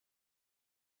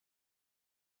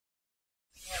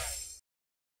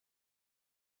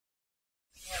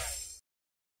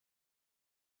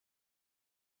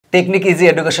Technique easy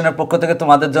এডুকেশনের পক্ষ থেকে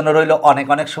তোমাদের জন্য রইল অনেক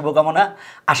অনেক শুভকামনা।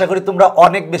 আশা করি তোমরা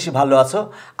অনেক বেশি ভালো আছো।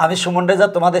 আমি সুমন রেজা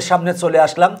তোমাদের সামনে চলে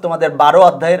আসলাম তোমাদের 12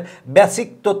 অধ্যায়ের বেসিক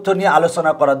তথ্য নিয়ে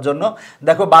আলোচনা করার জন্য।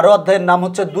 দেখো 12 অধ্যায়ের নাম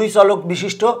হচ্ছে দুই চলক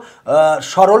বিশিষ্ট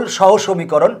সরল সহ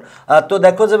সমীকরণ। তো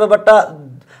দেখো যে ব্যাপারটা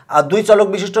দুই চলক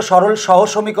বিশিষ্ট সরল সহ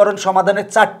সমীকরণ সমাধানের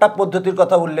 4টা পদ্ধতির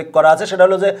কথা উল্লেখ করা আছে। সেটা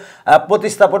হলো যে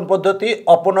প্রতিস্থাপন পদ্ধতি,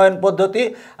 অপনয়ন পদ্ধতি,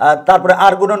 তারপরে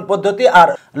আর গুণন পদ্ধতি আর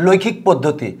লৈখিক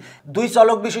পদ্ধতি। দুই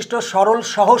চলক বিশিষ্ট সরল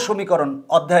সহ সমীকরণ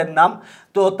অধ্যায়ের নাম।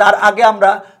 তো তার আগে আমরা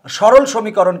সরল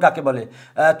সমীকরণ কাকে বলে,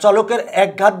 চলকের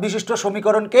একঘাত বিশিষ্ট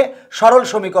সমীকরণকে সরল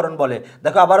সমীকরণ বলে।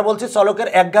 দেখো আবার বলছি, চলকের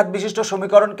একঘাত বিশিষ্ট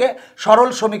সমীকরণকে সরল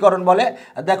সমীকরণ বলে।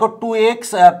 দেখো 2x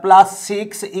 + 6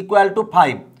 =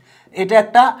 5, এটা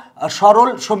একটা সরল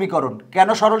সমীকরণ। কেন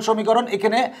সরল সমীকরণ?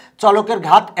 এখানে চলকের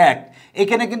ঘাত 1,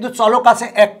 এখানে কিন্তু চলক আছে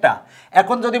একটা।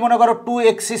 এখন যদি মনে করো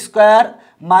 2x²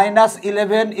 - 11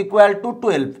 =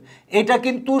 12, এটা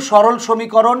কিন্তু সরল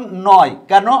সমীকরণ নয়।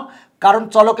 কেন? কারণ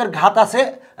চলকের ঘাত আছে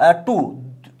 2,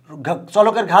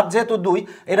 চলকের ঘাত যেহেতু 2,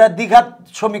 এটা দ্বিঘাত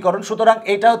সমীকরণ, সুতরাং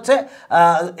এটা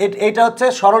হচ্ছে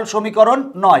সরল সমীকরণ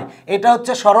নয়, এটা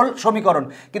হচ্ছে সরল সমীকরণ।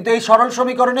 কিন্তু এই সরল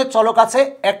সমীকরণে চলক আছে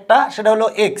একটা, সেটা হলো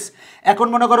x। এখন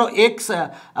মনে করো x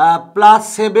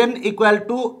 + 7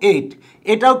 = 8,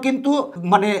 এটাও কিন্তু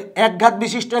মানে একঘাত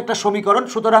বিশিষ্ট একটা সমীকরণ।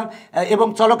 সুতরাং এবং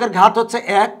চলকের ঘাত হচ্ছে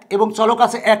 1 এবং চলক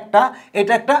আছে একটা,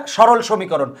 এটা একটা সরল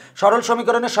সমীকরণ। সরল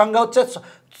সমীকরণের সংজ্ঞা হচ্ছে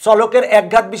চলকের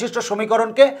একঘাত বিশিষ্ট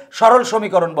সমীকরণকে সরল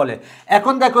সমীকরণ বলে।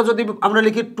 এখন দেখো যদি আমরা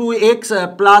লিখি 2x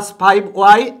 +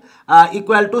 5y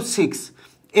 = 6,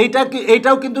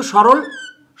 এইটাও কিন্তু সরল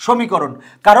সমীকরণ।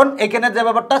 কারণ এখানে যে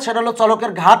ব্যাপারটা সেটা হলো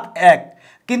চলকের ঘাত 1,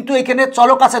 কিন্তু এখানে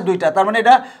চলক আছে 2টা, তার মানে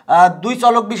এটা দুই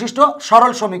চলক বিশিষ্ট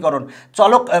সরল সমীকরণ।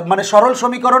 চলক মানে সরল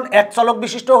সমীকরণ এক চলক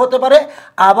বিশিষ্ট হতে পারে,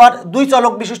 আবার দুই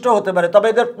চলক বিশিষ্ট হতে পারে, তবে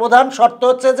এদের প্রধান শর্ত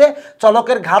হচ্ছে যে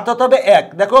চলকের ঘাত হতে হবে 1।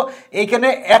 দেখো এইখানে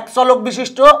এক চলক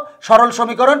বিশিষ্ট সরল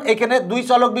সমীকরণ, এখানে দুই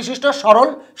চলক বিশিষ্ট সরল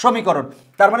সমীকরণ।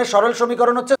 তার মানে সরল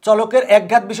সমীকরণ হচ্ছে চলকের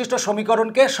একঘাত বিশিষ্ট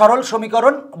সমীকরণকে সরল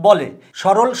সমীকরণ বলে।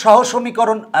 সরল সহ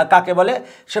সমীকরণ কাকে বলে?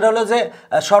 সেটা হলো যে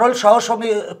সরল সহ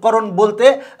সমীকরণ বলতে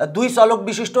দুই চলক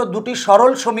বিশিষ্ট দুটি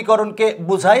সরল সমীকরণকে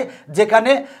বোঝায়,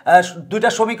 যেখানে দুইটা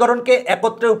সমীকরণকে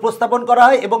একত্রে উপস্থাপন করা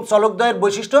হয় এবং চলকদ্বয়ের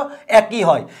বৈশিষ্ট্য একই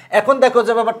হয়। এখন দেখো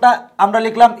যে ব্যাপারটা আমরা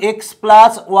লিখলাম x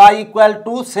 + y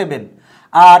 = 7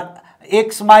 আর x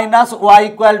 - y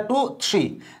 = 3।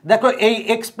 দেখো এই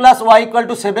x + y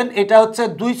 = 7, এটা হচ্ছে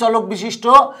দুই চলক বিশিষ্ট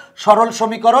সরল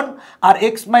সমীকরণ, আর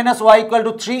x - y =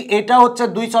 3, এটা হচ্ছে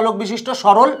দুই চলক বিশিষ্ট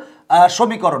সরল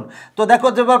সমীকরণ। তো দেখো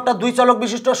যে ব্যাপারটা দুই চলক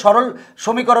বিশিষ্ট সরল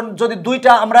সমীকরণ যদি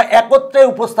দুইটা আমরা একত্রে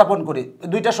উপস্থাপন করি,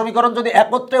 দুইটা সমীকরণ যদি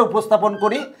একত্রে উপস্থাপন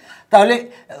করি, তাহলে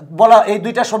এই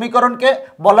দুইটা সমীকরণকে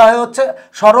বলা হয় হচ্ছে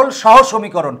সরল সহ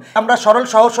সমীকরণ। আমরা সরল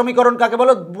সহ সমীকরণ কাকে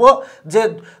বলবো? যে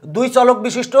দুই চলক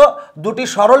বিশিষ্ট দুটি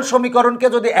সরল সমীকরণকে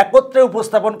যদি একত্রে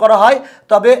উপস্থাপন করা হয়,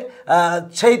 তবে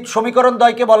সেই সমীকরণ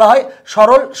দ্বয়কে বলা হয়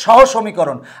সরল সহ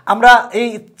সমীকরণ। আমরা এই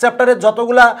চ্যাপ্টারে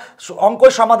যতগুলা অঙ্ক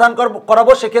সমাধান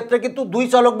করাবো, সেক্ষেত্রে কিন্তু দুই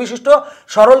চলক বিশিষ্ট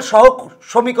সরল সহ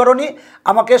সমীকরণই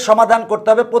আমাকে সমাধান করতে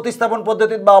হবে। প্রতিস্থাপন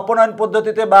পদ্ধতিতে বা অপনয়ন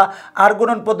পদ্ধতিতে বা আর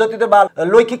গুণন পদ্ধতিতে বা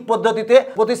লৈখিক পদ্ধতিতে,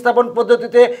 প্রতিস্থাপন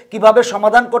পদ্ধতিতে কিভাবে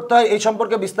সমাধান করতে হয় এই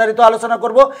সম্পর্কে বিস্তারিত আলোচনা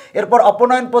করব। এরপর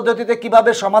অপনয়ন পদ্ধতিতে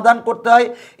কিভাবে সমাধান করতে হয়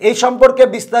এই সম্পর্কে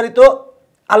বিস্তারিত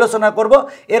আলোচনা করব।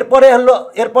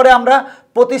 এরপরে আমরা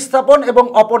প্রতিস্থাপন এবং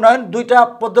অপনয়ন দুইটা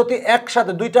পদ্ধতি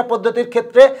একসাথে, দুইটা পদ্ধতির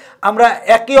ক্ষেত্রে আমরা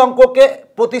একই অঙ্ককে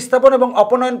প্রতিস্থাপন এবং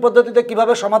অপনয়ন পদ্ধতিতে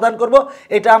কিভাবে সমাধান করব,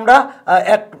 এটা আমরা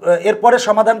এরপরে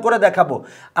সমাধান করে দেখাবো।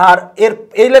 আর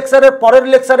এই লেকচারের পরের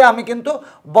লেকচারে আমি কিন্তু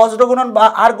বজ্রগুণন বা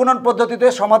আর গুণন পদ্ধতিতে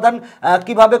সমাধান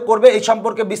কিভাবে করবে এই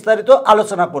সম্পর্কে বিস্তারিত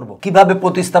আলোচনা করব। কিভাবে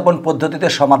প্রতিস্থাপন পদ্ধতিতে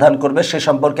সমাধান করবে সে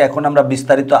সম্পর্কে এখন আমরা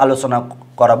বিস্তারিত আলোচনা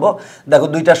করাবো। দেখো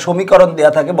দুইটা সমীকরণ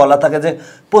দেওয়া থাকে, বলা থাকে যে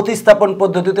প্রতিস্থাপন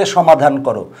পদ্ধতিতে সমাধান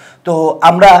করো। তো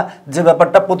আমরা যে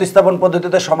ব্যাপারটা প্রতিস্থাপন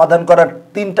পদ্ধতিতে সমাধান করার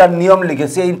 3টা নিয়ম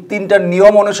লিখেছি, এই 3টা নিয়ম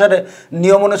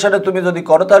অনুসারে তুমি যদি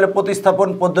করো, তাহলে প্রতিস্থাপন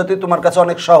পদ্ধতি তোমার কাছে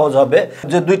অনেক সহজ হবে।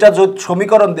 যে দুইটা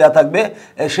সমীকরণ দেওয়া থাকবে,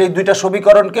 সেই দুইটা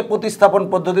সমীকরণকে প্রতিস্থাপন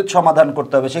পদ্ধতিতে সমাধান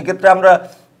করতে হবে। সেক্ষেত্রে আমরা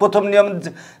প্রথম নিয়ম,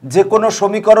 যে কোনো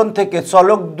সমীকরণ থেকে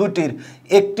চলক দুটির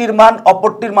একটির মান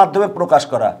অপরটির মাধ্যমে প্রকাশ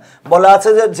করা। বলা আছে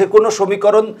যে কোনো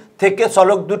সমীকরণ থেকে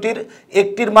চলক দুটির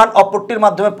একটির মান অপরটির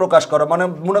মাধ্যমে প্রকাশ করা। মানে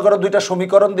মনে করো দুইটা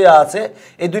সমীকরণ দেওয়া আছে,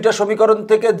 এই দুইটা সমীকরণ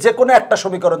থেকে যে কোনো একটা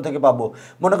সমীকরণ থেকে পাবো।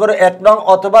 মনে করো 1 নং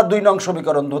অথবা 2 নং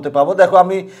সমীকরণ হতে পাবো। দেখো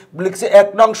আমি লিখছি 1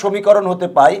 নং সমীকরণ হতে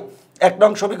পাই। 1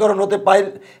 নং সমীকরণ হতে পাই,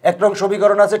 1 নং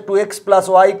সমীকরণ আছে 2x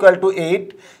 + y = 8।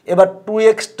 এবার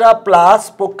 2xটা প্লাস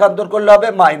পক্ষান্তর করলে হবে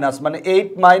মাইনাস, মানে 8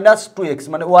 - 2x,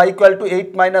 মানে y = 8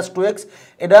 - 2x।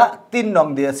 এটা 3 নং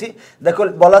দিয়েছি। দেখো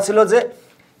বলা ছিল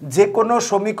যে কোনো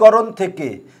সমীকরণ থেকে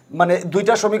মানে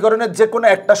দুইটা সমীকরণের যে কোনো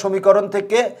একটা সমীকরণ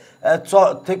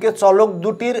থেকে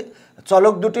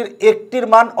চলক দুটির একটির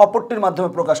মান অপরটির মাধ্যমে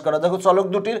প্রকাশ করা। দেখো চলক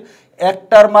দুটির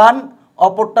একটার মান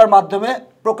অপরটার মাধ্যমে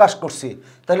প্রকাশ করছি,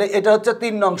 তাহলে এটা হচ্ছে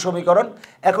 3 নং সমীকরণ।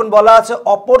 এখন বলা আছে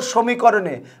অপর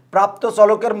সমীকরণে প্রাপ্ত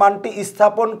চলকের মানটি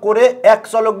স্থাপন করে এক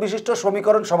চলক বিশিষ্ট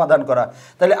সমীকরণ সমাধান করা।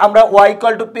 তাহলে আমরা y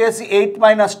পেয়েছি 8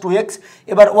 - 2x,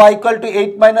 এবার y 8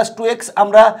 - 2x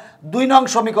আমরা 2 নং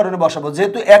সমীকরণে বসাবো।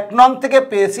 যেহেতু 1 নং থেকে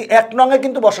পেয়েছি, 1 নংয়ে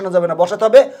কিন্তু বসানো যাবে না, বসাতে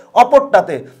হবে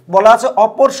অপরটাতে। বলা আছে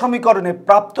অপর সমীকরণে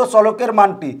প্রাপ্ত চলকের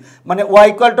মানটি, মানে y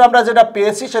আমরা যেটা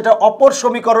পেয়েছি সেটা অপর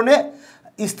সমীকরণে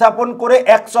স্থাপন করে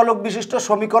এক চলক বিশিষ্ট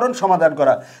সমীকরণ সমাধান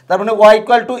করা। তার মানে y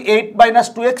 8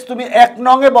 - 2x তুমি 1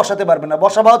 নংয়ে বসাতে পারবে না,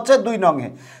 বসাবা হচ্ছে 2 নংয়ে।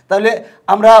 তাহলে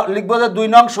আমরা লিখবো যে 2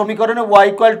 নং সমীকরণে y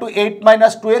 8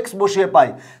 - 2x বসিয়ে পাই।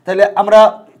 তাহলে আমরা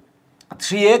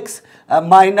 3x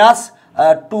মাইনাস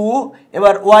 2,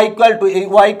 এবার y এই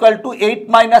y 8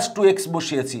 - 2x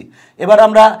বসিয়েছি। এবার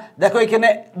আমরা দেখো এখানে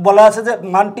বলা আছে যে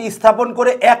মানটি স্থাপন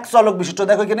করে এক চলক বিশিষ্ট,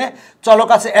 দেখো এখানে চলক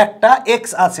আছে একটা, x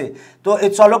আছে, তো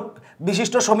এই চলক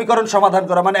বিশিষ্ট সমীকরণ সমাধান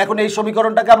করা, মানে এখন এই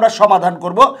সমীকরণটাকে আমরা সমাধান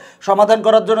করব। সমাধান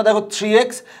করার জন্য দেখো 3x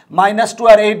 - 2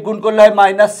 আর 8 গুণ করলে হয়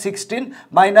 -16,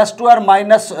 -2 আর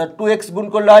 -2x গুণ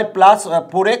করলে হয়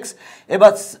 +4x।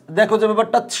 এবার দেখো যে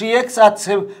ব্যাপারটা 3x আর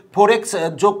 4x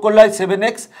যোগ করলে হয়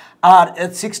 7x, আর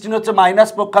 16 হচ্ছে মাইনাস,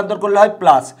 পক্ষান্তর করলে হয়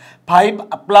প্লাস। 5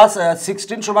 +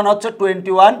 16 সমান হচ্ছে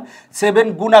 21, 7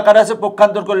 গুণ আকারে আছে,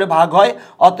 পক্ষান্তর করলে ভাগ হয়,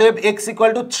 অতএব x =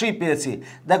 3 পেয়েছি।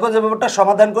 দেখো যে ব্যাপারটা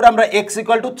সমাধান করে আমরা x =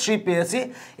 3 পেয়েছি।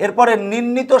 এরপরে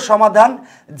নির্ণীত সমাধান,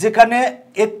 যেখানে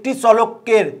একটি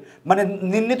চলকের মানে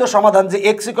নির্ণীত সমাধান যে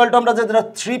x আমরা যেটা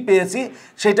 3 পেয়েছি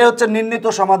সেটা হচ্ছে নির্ণীত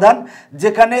সমাধান,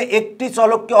 যেখানে একটি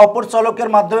চলককে অপর চলকের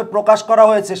মাধ্যমে প্রকাশ করা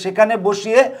হয়েছে সেখানে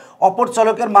বসিয়ে অপর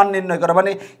চলকের মান নির্ণয় করা।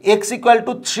 মানে x =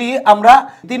 3 আমরা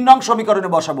 3 নং সমীকরণে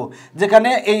বসাবো, যেখানে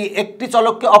এই একটি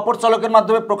চলককে অপর চলকের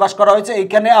মাধ্যমে প্রকাশ করা হয়েছে,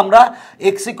 এইখানে আমরা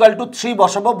x = 3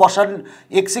 বসাবো।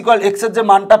 x এর যে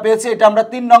মানটা পেয়েছি এটা আমরা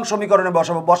 3 নং সমীকরণে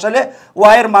বসাবো, বসালে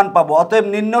y এর মান পাবো। অতএব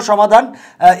নির্ণয় সমাধান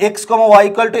x, y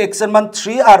 = x এর মান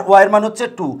 3 আর y এর মান হচ্ছে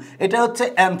 2, এটা হচ্ছে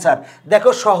অ্যানসার।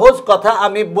 দেখো সহজ কথা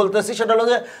আমি বলতেছি, সেটা হলো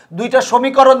যে দুইটা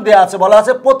সমীকরণ দেয়া আছে, বলা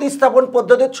আছে প্রতিস্থাপন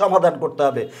পদ্ধতির সমাধান করতে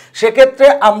হবে। সেক্ষেত্রে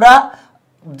আমরা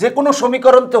যে কোনো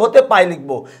সমীকরণ হতে পাই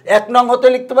লিখবো, 1 নং হতে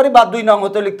লিখতে পারি বা 2 নং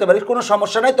হতে লিখতে পারি, কোনো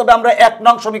সমস্যা নাই, তবে আমরা 1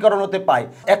 নং সমীকরণ হতে পাই।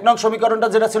 1 নং সমীকরণটা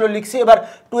যেটা ছিল লিখছি, এবার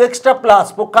 2x প্লাস,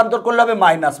 পক্ষান্তর করলে হবে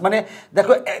মাইনাস। মানে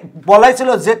দেখো বলাই ছিল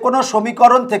যে কোনো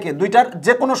সমীকরণ থেকে, দুইটার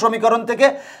যে কোনো সমীকরণ থেকে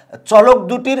চলক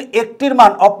দুটির একটির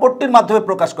মান অপরটির মাধ্যমে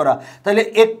প্রকাশ করা। তাহলে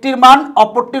একটির মান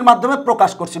অপরটির মাধ্যমে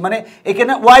প্রকাশ করছি, মানে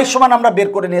এখানে y সমান আমরা বের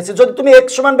করে নিয়েছি। যদি তুমি x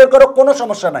সমান বের করো কোনো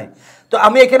সমস্যা নাই, তো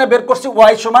আমি এখানে বের করছি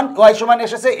y সমান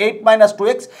এসেছে 8 - 2x।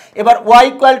 এবার y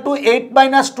 = 8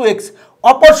 - 2x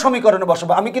অপর সমীকরণে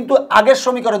বসাবো। আমি কিন্তু আগের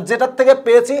সমীকরণ যেটার থেকে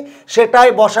পেয়েছি সেটাই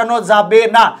বসানো যাবে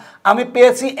না। আমি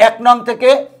পেয়েছি 1 নং থেকে,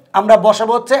 আমরা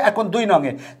বসাবো হচ্ছে এখন 2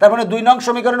 নংয়ে। তার মানে 2 নং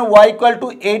সমীকরণে y =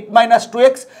 8 -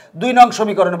 2x 2 নং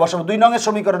সমীকরণে বসাবো, 2 নংয়ের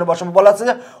সমীকরণে বসাবো। বলা আছে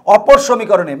যে অপর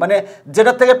সমীকরণে, মানে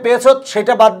যেটা থেকে পেয়েছো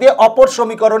সেটা বাদ দিয়ে অপর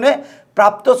সমীকরণে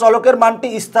প্রাপ্ত চলকের মানটি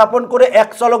স্থাপন করে এক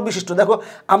চলক বিশিষ্ট। দেখো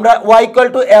আমরা y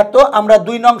 = এত আমরা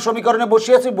 2 নং সমীকরণে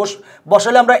বসিয়েছি,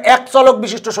 বসালে আমরা এক চলক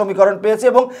বিশিষ্ট সমীকরণ পেয়েছি,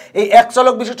 এবং এই এক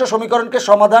চলক বিশিষ্ট সমীকরণকে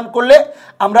সমাধান করলে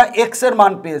আমরা x এর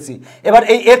মান পেয়েছি। এবার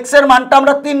এই x এর মানটা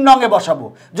আমরা 3 নংয়ে বসাবো।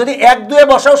 যদি 1, 2 এ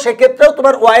বসাও সেক্ষেত্রেও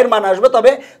তোমার y এর মান আসবে,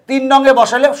 তবে 3 নংয়ে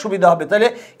বসালে সুবিধা হবে। তাহলে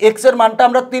x এর মানটা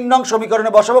আমরা 3 নং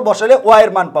সমীকরণে বসাবো, বসালে y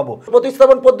এর মান পাবো।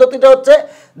 প্রতিস্থাপন পদ্ধতিটা হচ্ছে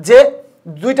যে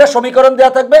দুইটা সমীকরণ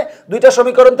দেওয়া থাকবে, দুইটা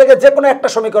সমীকরণ থেকে যে কোনো একটা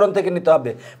সমীকরণ থেকে নিতে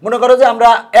হবে। মনে করো যে আমরা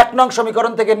 1 নং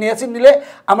সমীকরণ থেকে নিলে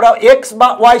আমরা x বা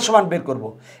y সমান বের করব।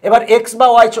 এবার x বা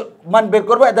y মান বের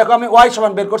করবো। দেখো আমি y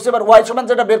সমান বের করছি, এবার y সমান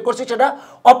যেটা বের করছি সেটা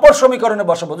অপর সমীকরণে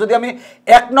বসাবো। যদি আমি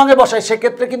 1 নংয়ে বসাই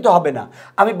সেক্ষেত্রে কিন্তু হবে না,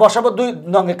 আমি বসাবো 2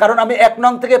 নংয়ে, কারণ আমি 1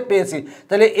 নং থেকে পেয়েছি।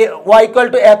 তাহলে y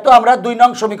 = এত আমরা 2 নং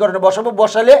সমীকরণে বসাবো,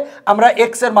 বসালে আমরা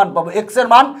x এর মান পাবো। x এর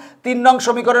মান 3 নং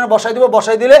সমীকরণে বসাই দিব,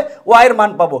 বসাই দিলে y এর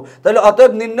মান পাবো। তাহলে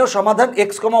অতএব নির্ণয় সমাধান x,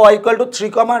 y =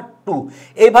 3, 2।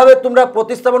 এইভাবে তোমরা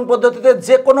প্রতিস্থাপন পদ্ধতিতে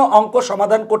যে কোনো অঙ্ক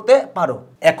সমাধান করতে পারো।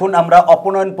 এখন আমরা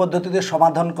অপনয়ন পদ্ধতিতে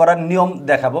সমাধান করার নিয়ম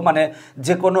দেখাবো। মানে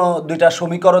যে কোনো দুইটা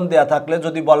সমীকরণ দেয়া থাকলে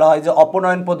যদি বলা হয় যে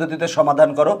অপনয়ন পদ্ধতিতে সমাধান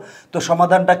করো, তো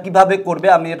সমাধানটা কিভাবে করবে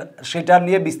আমি সেটা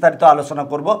নিয়ে বিস্তারিত আলোচনা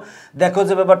করব। দেখো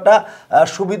যে ব্যাপারটা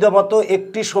সুবিধামতো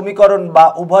একটি সমীকরণ বা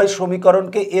উভয়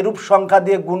সমীকরণকে এরূপ সংখ্যা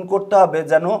দিয়ে গুণ করতে হবে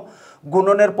যেন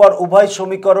গুণনের পর উভয়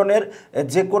সমীকরণের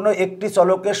যে কোনো একটি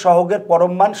চলকের সহগের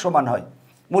পরম মান সমান হয়।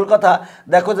 মূল কথা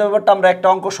দেখো যে ব্যাপারটা আমরা একটা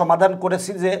অঙ্ক সমাধান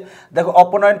করেছি, যে দেখো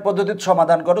অপনয়ন পদ্ধতিতে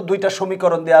সমাধান করো, দুইটা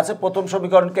সমীকরণ দেওয়া আছে, প্রথম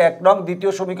সমীকরণকে 1 নং,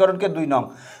 দ্বিতীয় সমীকরণকে 2 নং।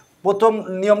 প্রথম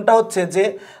নিয়মটা হচ্ছে যে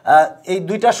এই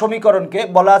দুইটা সমীকরণকে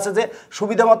বলা আছে যে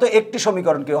সুবিধামতো একটি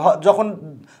সমীকরণকে যখন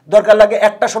দরকার লাগে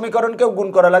একটা সমীকরণকেও গুণ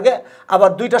করা লাগে, আবার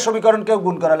দুইটা সমীকরণকেও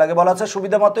গুণ করা লাগে। বলা আছে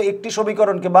সুবিধামতো একটি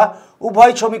সমীকরণকে বা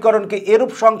উভয় সমীকরণকে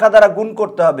এরূপ সংখ্যা দ্বারা গুণ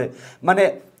করতে হবে, মানে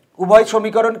উভয়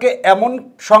সমীকরণকে এমন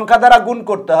সংখ্যা দ্বারা গুণ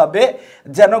করতে হবে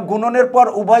যেন গুণনের পর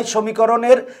উভয়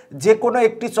সমীকরণের যে কোনো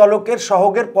একটি চলকের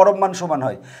সহগের পরম মান সমান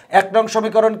হয়। 1 নং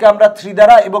সমীকরণকে আমরা 3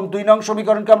 দ্বারা এবং 2 নং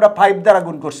সমীকরণকে আমরা 5 দ্বারা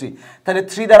গুণ করছি, তাহলে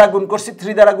 3 দ্বারা গুণ করছি।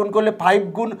 3 দ্বারা গুণ করলে 5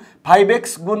 গুণ 5x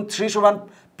গুণ 3 সমান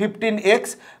 15x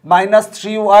মাইনাস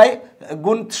 3y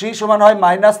গুণ 3 সমান হয়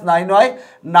মাইনাস 9y,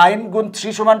 9 গুণ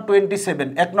 3 সমান 27।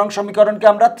 1 নং সমীকরণকে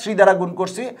আমরা 3 দ্বারা গুণ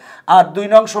করছি আর 2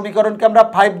 নং সমীকরণকে আমরা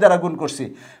 5 দ্বারা গুণ করছি।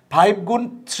 5 গুণ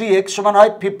 3x সমান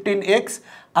হয় 15x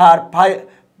আর 5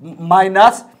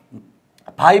 মাইনাস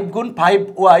 5 গুণ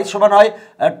 5y সমান হয়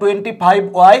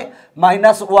 25y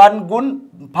মাইনাস 1 গুণ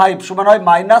 5 সমান হয়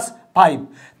মাইনাস 5।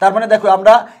 তার মানে দেখো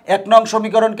আমরা 1 নং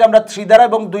সমীকরণকে আমরা 3 দ্বারা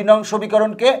এবং 2 নং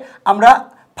সমীকরণকে আমরা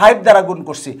 5 দ্বারা গুণ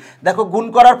করছি। দেখো গুণ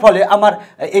করার ফলে আমার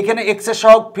এখানে x এর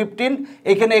সহগ 15,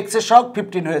 এখানে x এর সহগ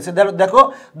 15 হয়েছে। দেখো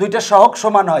দুইটা সহগ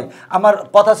সমান হয়। আমার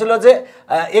কথা ছিল যে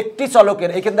একটি চলকের,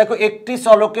 এখানে দেখো একটি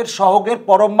চলকের সহগের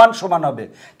পরম মান সমান হবে।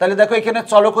 তাহলে দেখো এখানে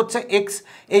চলক হচ্ছে x,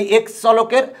 এই x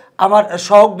চলকের আমার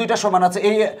সহগ দুইটা সমান আছে।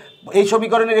 এই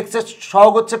সমীকরণের x এর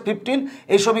সহগ হচ্ছে 15,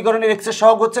 এই সমীকরণের x এর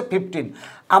সহগ হচ্ছে 15।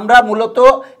 আমরা মূলত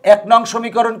 1 নং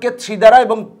সমীকরণকে 3 দ্বারা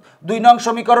এবং 2 নং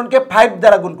সমীকরণকে 5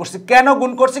 দ্বারা গুণ করছি। কেন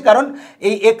গুণ করছি? কারণ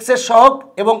এই x এর সহগ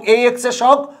এবং এই x এর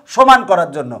সহগ সমান করার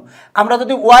জন্য। আমরা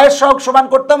যদি y এর সহগ সমান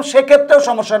করতাম সেক্ষেত্রেও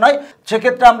সমস্যা নয়,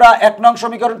 সেক্ষেত্রে আমরা 1 নং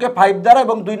সমীকরণকে 5 দ্বারা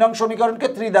এবং 2 নং সমীকরণকে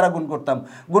 3 দ্বারা গুণ করতাম।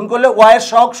 গুণ করলে y এর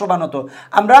সহগ সমান হতো।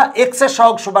 আমরা x এর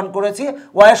সহগ সমান করেছি,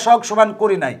 y এর সহগ সমান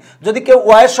করি নাই। যদি কেউ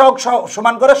y এর সহগ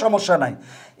সমান করে সমস্যা নাই।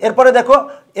 এরপরে দেখো,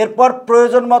 এরপর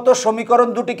প্রয়োজন মতো সমীকরণ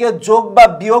দুটিকে যোগ বা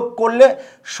বিয়োগ করলে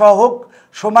সহগ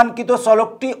সমানকৃত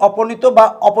চলকটি অপনীত বা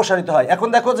অপসারিত হয়। এখন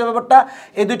দেখো যে ব্যাপারটা,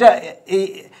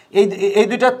 এই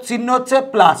দুইটা চিহ্ন হচ্ছে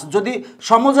প্লাস। যদি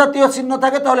সমজাতীয় চিহ্ন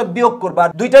থাকে তাহলে বিয়োগ করবা,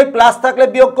 আর দুইটাই প্লাস থাকলে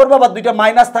বিয়োগ করবা বা দুইটা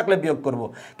মাইনাস থাকলে বিয়োগ করব।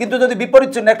 কিন্তু যদি বিপরীত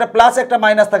চিহ্ন একটা প্লাস একটা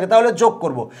মাইনাস থাকে তাহলে যোগ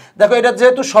করব। দেখো এটা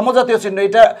যেহেতু সমজাতীয় চিহ্ন,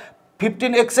 এটা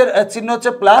 15x এর চিহ্ন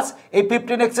হচ্ছে প্লাস, এই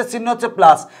 15x এর চিহ্ন হচ্ছে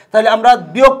প্লাস, তাহলে আমরা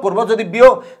বিয়োগ করব। যদি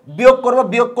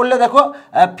বিয়োগ করলে দেখো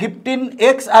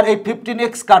 15x আর এই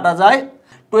 15x কাটা যায়,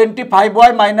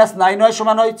 25y মাইনাস 9y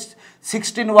সমান হয়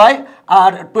 16y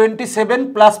আর 27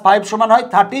 প্লাস 5 সমান হয়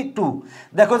 32।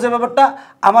 দেখো যে ব্যাপারটা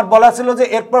আমার বলা ছিল যে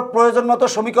এরপর প্রয়োজন মতো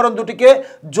সমীকরণ দুটিকে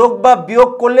যোগ বা বিয়োগ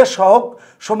করলে সহগ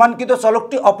সমানকৃত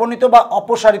চলকটি অপনীত বা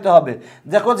অপসারিত হবে।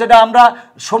 দেখো যেটা আমরা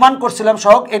সমান করছিলাম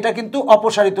সহগ, এটা কিন্তু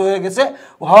অপসারিত হয়ে গেছে।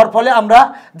 হওয়ার ফলে আমরা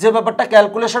যে ব্যাপারটা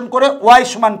ক্যালকুলেশন করে y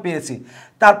সমান পেয়েছি।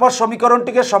 তারপর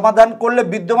সমীকরণটিকে সমাধান করলে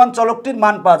বিদ্যমান চলকটির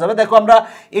মান পাওয়া যাবে। দেখো আমরা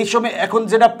এই সময় এখন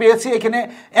যেটা পেয়েছি, এখানে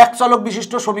এক চলক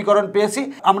বিশিষ্ট সমীকরণ পেয়েছি।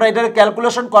 আমরা এটার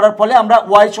ক্যালকুলেশন করার ফলে আমরা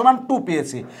y সমান 2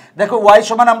 পেয়েছি। দেখো y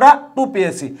সমান আমরা 2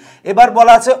 পেয়েছি। এবার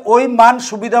বলা আছে ওই মান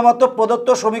সুবিধামতো প্রদত্ত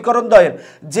সমীকরণ দ্বয়ের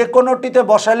যে কোনোটিতে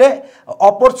বসালে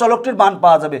অপর চলকটির মান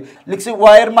পাওয়া যাবে। লিখছি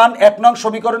y এর মান 1 নং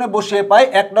সমীকরণে বসিয়ে পাই।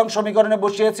 1 নং সমীকরণে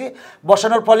বসিয়েছি,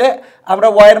 বসানোর ফলে আমরা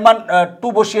y এর মান 2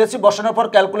 বসিয়েছি। বসানোর পর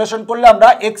ক্যালকুলেশন করলে আমরা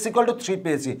x = 3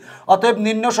 পেয়েছি। অতএব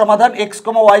নিম্ন সমাধান x,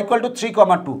 y = 3,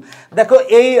 2। দেখো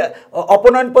এই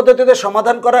অপনয়ন পদ্ধতিতে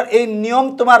সমাধান করার এই নিয়ম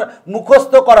তোমার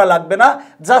মুখস্থ করা লাগবে না,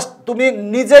 জাস্ট তুমি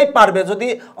নিজেই পারবে যদি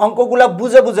অঙ্কগুলা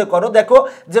বুঝে বুঝে করো। দেখো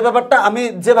যে ব্যাপারটা আমি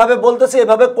যেভাবে বলতেছি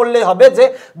এভাবে করলে হবে যে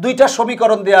দুইটা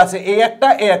সমীকরণ দেওয়া আছে, এই একটা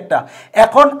এই একটা।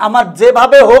 এখন আমার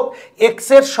যেভাবে হোক x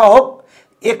এর সহগ,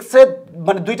 x এর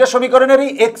মানে দুইটা সমীকরণেরই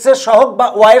x এর সহগ বা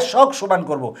y এর সহগ সমান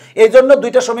করব। এই জন্য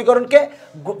দুইটা সমীকরণকে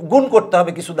গুণ করতে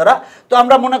হবে কিছু দ্বারা। তো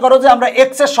আমরা মনে করো যে আমরা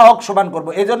x এর সহগ সমান করব।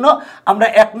 এই জন্য আমরা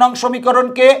 1 নং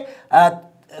সমীকরণকে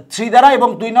 3 দ্বারা এবং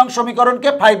 2 নং সমীকরণকে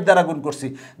 5 দ্বারা গুণ করছি।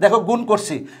 দেখো গুণ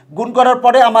করছি, গুণ করার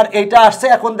পরে আমার এইটা আসছে।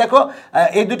 এখন দেখো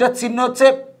এই দুইটা চিহ্ন হচ্ছে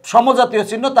সমজাতীয়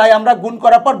চিহ্ন, তাই আমরা গুণ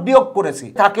করার পর বিয়োগ করেছি।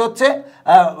 থাকে হচ্ছে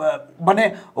মানে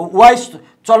y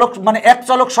চলক মানে এক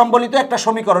চলক সম্বলিত একটা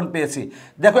সমীকরণ পেয়েছি।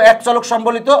 দেখো এক চলক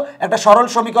সম্বলিত একটা সরল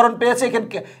সমীকরণ পেয়েছি।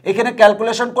 এখানে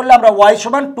ক্যালকুলেশন করলে আমরা y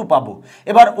সমান 2 পাবো।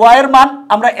 এবার y এর মান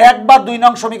আমরা 1 বা 2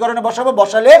 নং সমীকরণে বসাবো,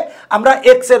 বসালে আমরা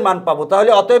x এর মান পাবো।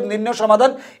 তাহলে অতএব নির্ণয়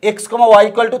সমাধান x, y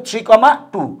 = 3,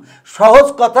 2। সহজ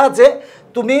কথা যে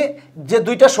তুমি যে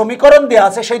দুইটা সমীকরণ দেওয়া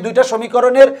আছে সেই দুইটা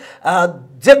সমীকরণের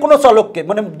যে কোনো চলককে,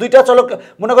 মানে দুইটা চলক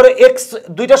মনে করো x,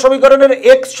 দুইটা সমীকরণের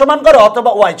x সমান করো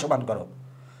অথবা y সমান করো।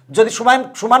 যদি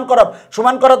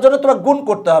সমান করার জন্য তোমার গুণ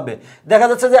করতে হবে। দেখা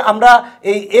যাচ্ছে যে আমরা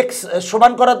এই x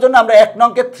সমান করার জন্য আমরা 1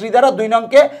 নংকে 3 দ্বারা 2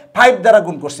 নংকে 5 দ্বারা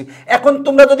গুণ করছি। এখন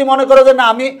তোমরা যদি মনে করো যে না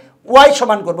আমি y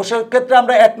সমান করবো, সেক্ষেত্রে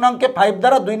আমরা 1 নংকে 5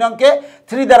 দ্বারা 2 নংকে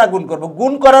 3 দ্বারা গুণ করব।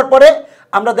 গুণ করার পরে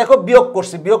আমরা দেখো বিয়োগ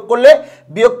করছি,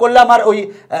 বিয়োগ করলে আমার ওই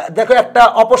দেখো একটা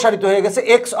অপসারিত হয়ে গেছে,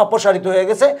 এক্স অপসারিত হয়ে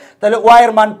গেছে, তাহলে ওয়াই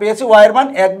এর মান পেয়েছি। ওয়াই এর মান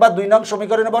 1 বা 2 নং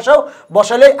সমীকরণে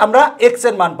বসালে আমরা এক্স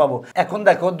এর মান পাবো। এখন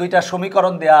দেখো দুইটা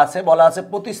সমীকরণ দেয়া আছে, বলা আছে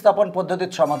প্রতিস্থাপন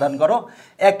পদ্ধতির সমাধান করো।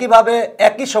 একইভাবে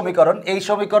একই সমীকরণ, এই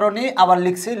সমীকরণই আবার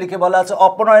লিখে বলা আছে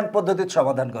অপনয়ন পদ্ধতির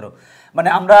সমাধান করো। মানে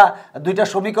আমরা দুইটা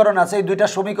সমীকরণ আছে, এই দুইটা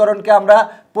সমীকরণকে আমরা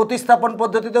প্রতিস্থাপন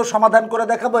পদ্ধতিতেও সমাধান করে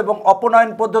দেখাবো এবং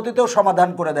অপনয়ন পদ্ধতিতেও সমাধান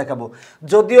করে দেখাবো।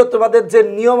 যদিও তোমাদের যে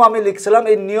নিয়ম আমি লিখছিলাম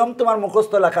এই নিয়ম তোমার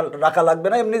মুখস্থ রাখা লাগবে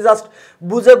না, এমনি জাস্ট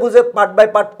বুঝে পার্ট বাই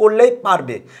পার্ট করলেই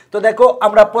পারবে। তো দেখো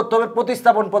আমরা প্রথমে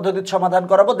প্রতিস্থাপন পদ্ধতির সমাধান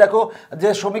করাবো। দেখো যে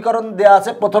সমীকরণ দেওয়া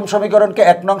আছে, প্রথম সমীকরণকে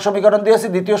 1 নং সমীকরণ দিয়েছি,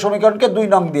 দ্বিতীয় সমীকরণকে 2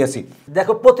 নং দিয়েছি।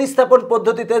 দেখো প্রতিস্থাপন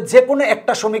পদ্ধতিতে যে কোনো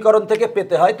একটা সমীকরণ থেকে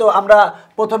পেতে হয়, তো আমরা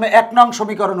প্রথমে 1 নং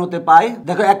সমীকরণ হতে পাই।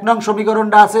 দেখো 1 নং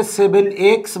সমীকরণটা আছে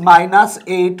 7x -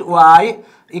 8y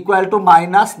 =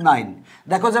 -9।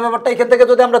 দেখো যে ব্যাপারটা এখান থেকে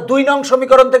যদি আমরা 2 নং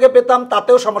সমীকরণ থেকে পেতাম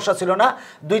তাতেও সমস্যা ছিল না,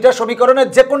 দুইটা সমীকরণের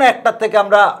যে কোনো একটার থেকে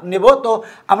আমরা নেব। তো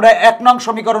আমরা 1 নং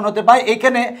সমীকরণ হতে পাই।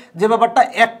 এখানে যে ব্যাপারটা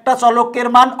একটা চলকের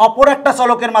মান অপর একটা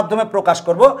চলকের মাধ্যমে প্রকাশ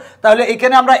করব, তাহলে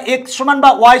এখানে আমরা x সমান বা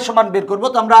y সমান বের করব।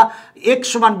 তো আমরা x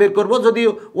সমান বের করব, যদি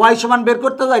y সমান বের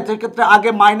করতে যাই সেক্ষেত্রে আগে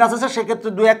মাইনাস আছে, সেক্ষেত্রে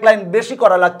 2-1 লাইন বেশি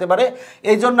করা লাগতে পারে।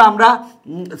 এই জন্য আমরা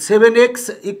 7x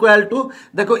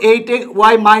 = দেখো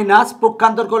 8y মাইনাস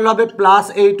পক্ষান্তর করলে হবে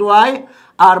 +8y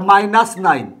আর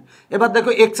 -9। এবার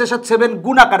দেখো x এর সাথে 7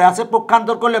 গুণ আকারে আছে,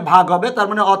 পক্ষান্তর করলে ভাগ হবে, তার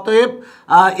মানে অতএব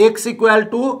x =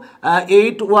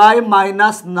 8y -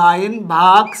 9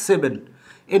 ভাগ 7।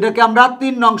 এটাকে আমরা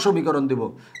 3 নং সমীকরণ দেব।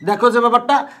 দেখো যে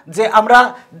ব্যাপারটা যে আমরা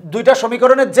দুইটা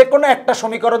সমীকরণের যে কোনো একটা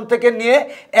সমীকরণ থেকে নিয়ে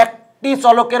একটি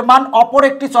চলকের মান অপর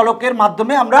একটি চলকের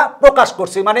মাধ্যমে আমরা প্রকাশ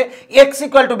করছি, মানে x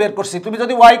 = বের করছি। তুমি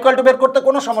যদি y = বের করতে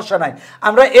কোনো সমস্যা নাই,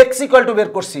 আমরা x = বের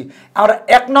করছি। আমরা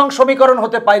 1 নং সমীকরণ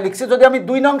হতে পাই লিখছি, যদি আমি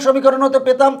 2 নং সমীকরণ হতে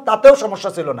পেতাম তাতেও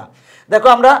সমস্যা ছিল না। দেখো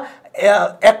আমরা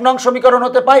 1 নং সমীকরণ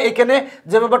হতে পাই, এখানে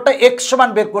যে ব্যাপারটা x সমান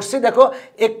বের করছি, দেখো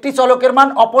একটি চলকের মান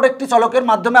অপর একটি চলকের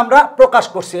মাধ্যমে আমরা প্রকাশ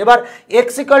করছি। এবার x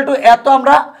 = এত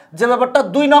আমরা যে ব্যাপারটা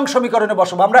 2 নং সমীকরণে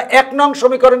বসাবো, আমরা 1 নং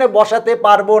সমীকরণে বসাতে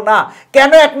পারবো না।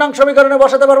 কেন 1 নং সমীকরণে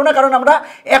বসাতে পারবো না? কারণ আমরা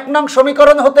 1 নং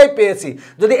সমীকরণ হতেই পেয়েছি।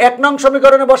 যদি 1 নং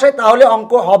সমীকরণে বসাই তাহলে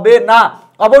অঙ্ক হবে না,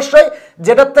 অবশ্যই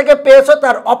যেটার থেকে পেয়েছো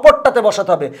তার অপরটাতে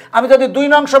বসাতে হবে। আমি যদি 2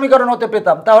 নং সমীকরণ হতে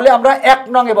পেতাম তাহলে আমরা 1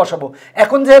 নং এ বসাবো।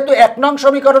 এখন যেহেতু 1 নং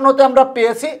সমীকরণ হতে আমরা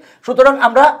পেয়েছি, সুতরাং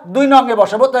আমরা 2 নং এ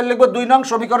বসাবো। তাহলে লিখবো 2 নং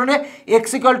সমীকরণে x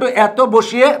 = এত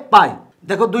বসিয়ে পাই।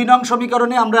 দেখো 2 নং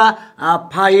সমীকরণে আমরা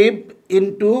 5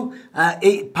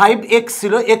 এই 5x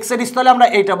ছিল, x এর স্থলে আমরা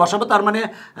এইটা বসাবো, তার মানে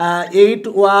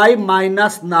 8y -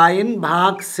 9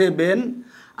 ভাগ 7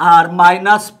 আর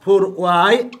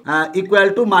 -4y =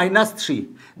 -3।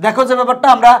 দেখো যে ব্যাপারটা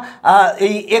আমরা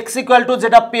এই x =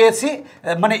 যেটা পেয়েছি,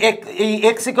 মানে এই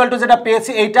x = যেটা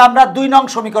পেয়েছি এইটা আমরা 2 নং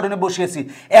সমীকরণে বসিয়েছি,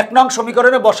 1 নং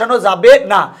সমীকরণে বসানো যাবে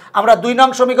না। আমরা 2 নং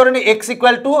সমীকরণে x =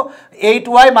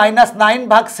 8y - 9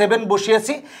 ভাগ 7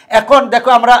 বসিয়েছি। এখন দেখো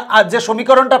আমরা যে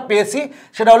সমীকরণটা পেয়েছি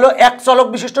সেটা হলো এক চলক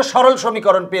বিশিষ্ট সরল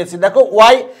সমীকরণ পেয়েছি। দেখো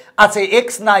y আছে, x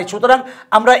নাই, সুতরাং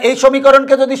আমরা এই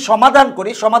সমীকরণকে যদি সমাধান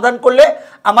করি, সমাধান করলে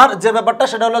আমার যে ব্যাপারটা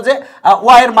সেটা হলো যে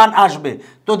y এর মান আসবে।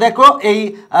 তো দেখো এই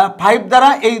 5 দ্বারা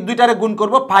এই দুইটারে গুণ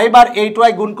করব, 5 আর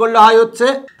 8y গুণ করলে হয় হচ্ছে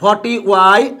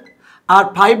 40y, আর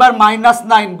 5 আর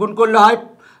 -9 গুণ করলে হয়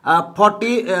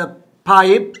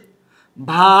 45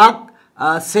 ভাগ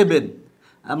 7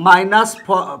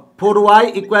 -4y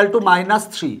 =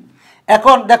 -3।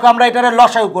 এখন দেখো আমরা এটারে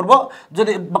লসাগু করব,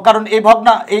 যদি কারণ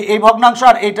এই ভগ্নাংশ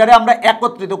আর এইটারে আমরা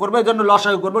একত্রিত করব, এই জন্য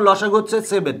লসাগু করব। লসাগু হচ্ছে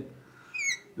 7,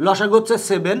 লসাগু হচ্ছে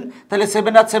 7, তাহলে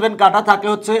 7 আর 7 কাটা থাকে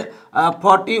হচ্ছে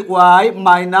 40y -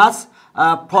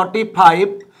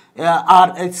 45, আর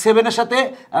 7 এর সাথে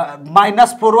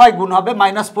 -4y গুণ হবে,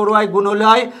 -4y গুণ হলে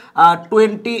হয়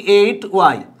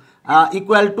 28y =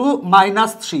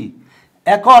 -3।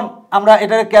 এখন আমরা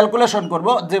এটাকে ক্যালকুলেশন করব,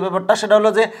 যে ব্যাপারটা সেটা হলো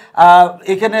যে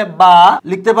এখানে বা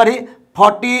লিখতে পারি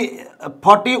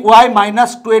 40y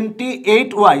 -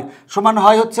 28y সমান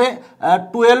হয় হচ্ছে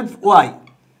 12y,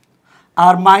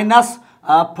 আর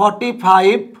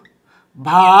 -45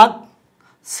 ভাগ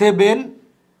 7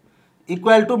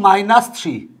 =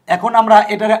 -3। এখন আমরা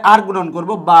এটারে আর গুণন করব,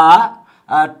 বা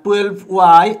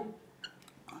 12y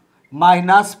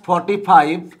 -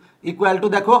 45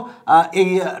 = দেখো এই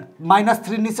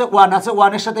 -3 নিচে 1 আছে,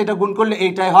 1 এর সাথে এটা গুণ করলে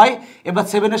এইটাই হয়। এবার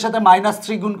 7 এর সাথে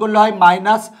 -3 গুণ করলে হয়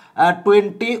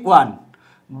 -21,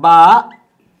 বা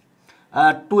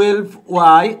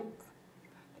 12y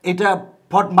এটা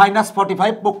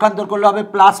 -45 পক্ষান্তর করলে হবে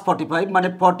 +45, মানে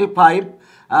 45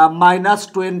 -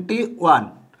 21,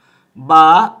 বা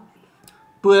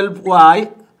 12y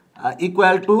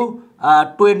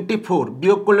 24,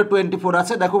 বিয়োগ করলে 24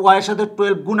 আছে। দেখো ওয়াইয়ের সাথে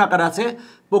 12 গুণ আকার আছে,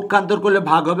 পক্ষান্তর করলে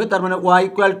ভাগ হবে, তার মানে ওয়াই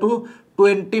ইকুয়াল টু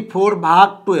 24 ভাগ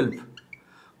 12।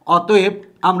 অতএব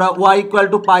আমরা ওয়াই ইকুয়াল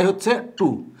টু পাই হচ্ছে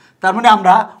 2। তার মানে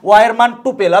আমরা ওয়াইয়ের মান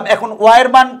 2 পেলাম। এখন ওয়াইয়ের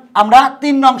মান আমরা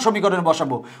 3 নং সমীকরণে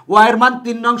বসাবো। ওয়াইয়ের মান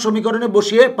 3 নং সমীকরণে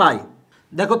বসিয়ে পাই।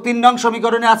 দেখো 3 নং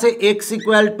সমীকরণে আছে এক্স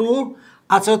ইকুয়াল টু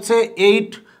আছে হচ্ছে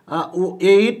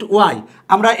 8y।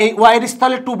 আমরা এই ওয়াইয়ের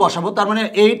স্থলে 2 বসাবো, তার মানে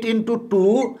 8 ×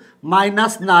 2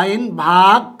 -9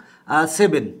 ভাগ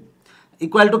 7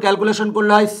 ইকুয়াল টু ক্যালকুলেশন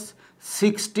করলে হয়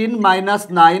 16 -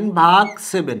 9 ভাগ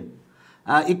 7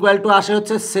 ইকুয়াল টু আসে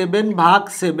হচ্ছে 7 ভাগ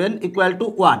 7 ইকুয়াল টু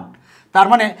 1। তার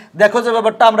মানে দেখো যে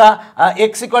ব্যাপারটা আমরা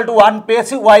x ইকুয়াল টু 1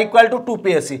 পেয়েছি, y ইকুয়াল টু 2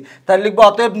 পেয়েছি। তাহলে লিখবো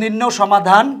অতএব নির্ণয়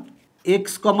সমাধান x,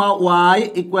 y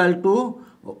ইকুয়াল টু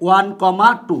 1,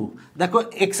 2। দেখো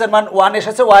x এর মান 1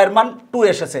 এসেছে, y এর মান 2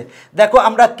 এসেছে। দেখো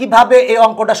আমরা কিভাবে এই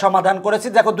অঙ্কটা সমাধান করেছি।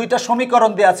 দেখো দুইটা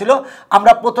সমীকরণ দেওয়া ছিল,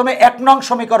 আমরা প্রথমে 1 নং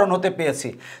সমীকরণ হতে পেয়েছি।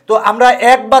 তো আমরা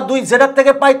 1 বা 2 যেটার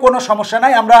থেকে পাই কোনো সমস্যা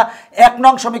নাই, আমরা 1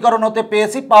 নং সমীকরণ হতে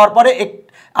পেয়েছি। পাওয়ার পরে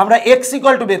আমরা x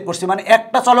ইকুয়াল টু বের করছি, মানে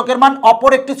একটা চলকের মান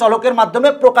অপর একটি চলকের মাধ্যমে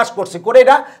প্রকাশ করছি, করে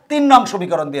এটা 3 নং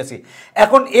সমীকরণ দিয়েছি।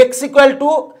 এখন x ইকুয়াল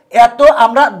টু এত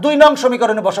আমরা 2 নং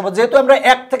সমীকরণে বসাবো। যেহেতু আমরা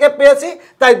 1 থেকে পেয়েছি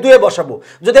তাই 2 এ বসাবো।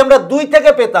 যদি আমরা 2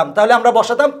 থেকে পেতাম তাহলে আমরা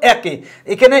বসাতাম 1 এ।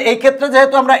 এখানে এই ক্ষেত্রে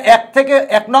যেহেতু আমরা 1 থেকে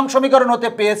 1 নং সমীকরণ হতে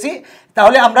পেয়েছি,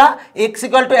 তাহলে আমরা x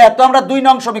ইকুয়াল টু এত আমরা 2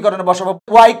 নং সমীকরণে বসাবো,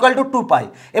 y ইকুয়াল টু 2 পাই।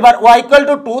 এবার y ইকুয়াল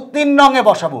টু 2 3 নং এ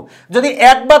বসাবো। যদি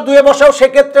 1 বা 2 এ বসাও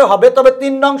সেক্ষেত্রে হবে, তবে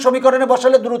 3 নং সমীকরণে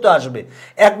বসালে দ্রুত আসবে।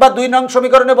 1 বা 2 নং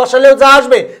সমীকরণে বসালেও যা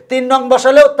আসবে, 3 নং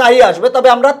বসালেও তাই আসবে, তবে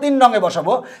আমরা 3 নং এ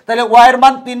বসাবো। তাহলে y এর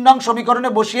মান 3 নং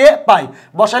সমীকরণে বসিয়ে পাই,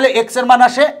 বসালে x এর মান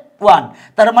আসে 1।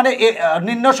 তার মানে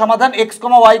নির্ণয় সমাধান x,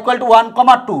 y ইকুয়াল টু 1,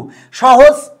 2।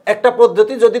 সহজ একটা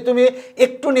পদ্ধতি, যদি তুমি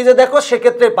একটু নিজে দেখো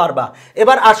সেক্ষেত্রে পারবা।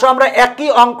 এবার আসো আমরা একই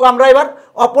অঙ্ক আমরা এবার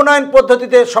অপনয়ন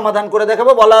পদ্ধতিতে সমাধান করে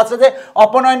দেখাবো। বলা আছে যে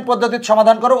অপনয়ন পদ্ধতিতে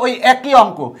সমাধান করো ওই একই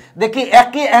অঙ্ক, দেখি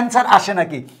একই অ্যান্সার আসে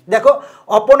নাকি। দেখো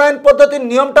অপনয়ন পদ্ধতির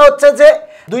নিয়মটা হচ্ছে যে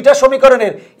দুইটা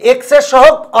সমীকরণের x এর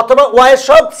সহগ অথবা y এর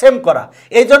সহগ সেম করা।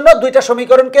 এই জন্য দুইটা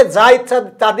সমীকরণকে যা ইচ্ছা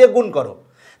তা দিয়ে গুণ করো।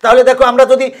 তাহলে দেখো আমরা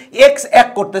যদি x 1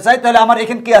 করতে চাই, তাহলে আমার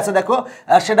এখানে কি আছে দেখো,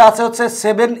 সেটা আছে হচ্ছে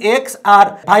 7x আর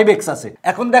 5x আছে।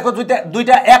 এখন দেখো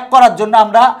দুইটা 1 করার জন্য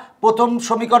আমরা প্রথম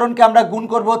সমীকরণকে আমরা গুণ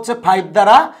করব হচ্ছে 5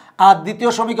 দ্বারা, আর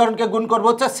দ্বিতীয় সমীকরণকে গুণ করব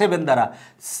হচ্ছে 7 দ্বারা।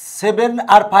 7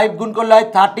 আর 5 গুণ করলে হয়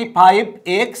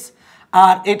 35x,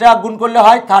 আর এটা গুণ করলে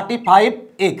হয়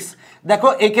 35x। দেখো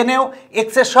এখানেও x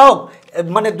এর সহগ,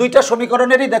 মানে দুইটা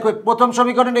সমীকরণেরই দেখো প্রথম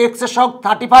সমীকরণের x এর সহগ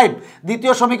 35,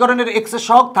 দ্বিতীয় সমীকরণের x এর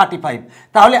সহগ 35।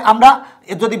 তাহলে আমরা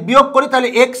যদি বিয়োগ করি তাহলে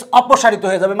x অপসারিত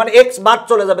হয়ে যাবে, মানে x বাদ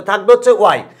চলে যাবে, থাকবে হচ্ছে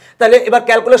y। তাহলে এবার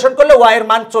ক্যালকুলেশন করলে y এর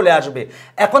মান চলে আসবে।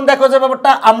 এখন দেখো যে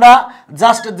ব্যাপারটা আমরা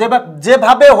জাস্ট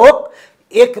যেভাবে হোক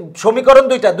এক সমীকরণ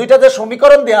দুইটা যে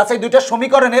সমীকরণ দেওয়া আছে, এই দুইটা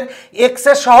সমীকরণের x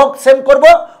এর সহগ সেম করব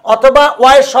অথবা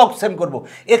y এর সহগ সেম করব।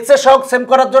 x এর সহগ সেম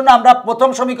করার জন্য আমরা প্রথম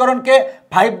সমীকরণকে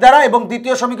 5 দ্বারা এবং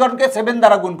দ্বিতীয় সমীকরণকে 7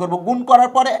 দ্বারা গুণ করব। গুণ করার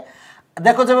পরে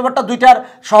দেখো যে ব্যাপারটা দুইটার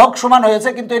সহগ সমান হয়েছে,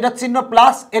 কিন্তু এটার চিহ্ন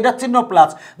প্লাস, এটার চিহ্ন প্লাস।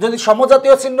 যদি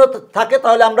সমজাতীয় চিহ্ন থাকে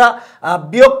তাহলে আমরা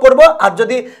বিয়োগ করব, আর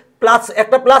যদি প্লাস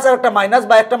একটা প্লাস আর একটা মাইনাস,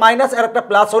 বা একটা মাইনাস আর একটা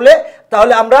প্লাস হলে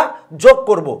তাহলে আমরা যোগ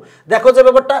করব। দেখো যে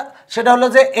ব্যাপারটা সেটা হলো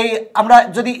যে এই আমরা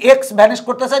যদি x ভ্যানিশ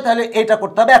করতে চাই তাহলে এইটা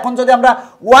করতে হবে। এখন যদি আমরা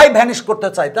y ভ্যানিশ করতে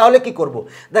চাই তাহলে কি করব।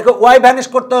 দেখো y ভ্যানিশ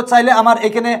করতে চাইলে আমার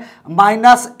এখানে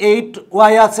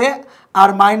 -8y আছে আর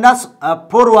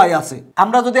 -4y আছে।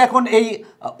 আমরা যদি এখন এই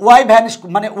y ভ্যানিশ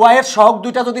মানে y এর সহগ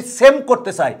দুইটা যদি সেম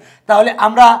করতে চাই, তাহলে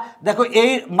আমরা দেখো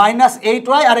এই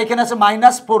 -8y আর এখানে আছে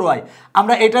 -4y,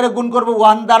 আমরা এটারে গুণ করব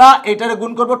 1 দ্বারা, এটারে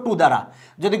গুণ করব 2 দ্বারা।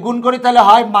 যদি গুণ করি তাহলে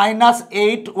হয়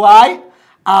 -8y,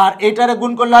 আর এটারে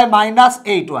গুণ করলে হয়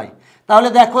 -8y। তাহলে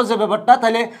দেখো যে ব্যাপারটা,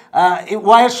 তাহলে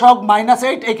y এর সহগ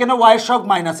 -8, এখানে y এর সহগ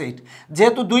 -8,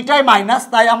 যেহেতু দুইটাই মাইনাস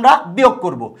তাই আমরা বিয়োগ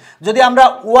করব। যদি আমরা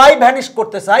y ভ্যানিশ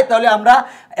করতে চাই তাহলে আমরা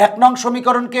 1 নং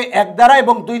সমীকরণকে 1 দ্বারা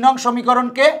এবং 2 নং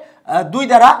সমীকরণকে 2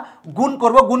 দ্বারা গুণ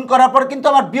করব। গুণ করার পর কিন্তু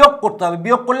আমার বিয়োগ করতে হবে,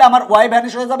 বিয়োগ করলে আমার y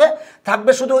ভ্যানিশ হয়ে যাবে,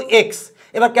 থাকবে শুধু x।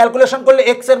 এবার ক্যালকুলেশন করলে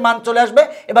x এর মান চলে আসবে।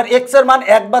 এবার x এর মান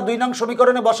 1 বা 2 নং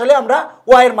সমীকরণে বসালে আমরা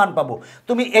y এর মান পাবো।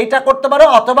 তুমি এইটা করতে পারো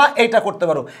অথবা এইটা করতে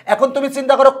পারো। এখন তুমি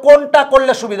চিন্তা করো কোনটা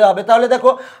করলে সুবিধা হবে। তাহলে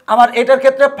দেখো আমার এটার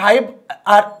ক্ষেত্রে 5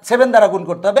 আর 7 দ্বারা গুণ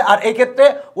করতে হবে, আর এই ক্ষেত্রে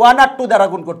 1 আর 2 দ্বারা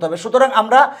গুণ করতে হবে। সুতরাং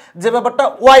আমরা যে ব্যাপারটা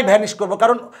y ভ্যানিশ করব,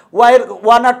 কারণ y এর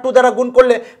 1 আর 2 দ্বারা গুণ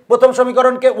করলে প্রথম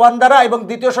সমীকরণকে 1 দ্বারা এবং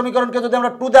দ্বিতীয় সমীকরণকে যদি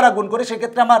আমরা 2 দ্বারা গুণ করি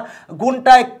সেক্ষেত্রে আমার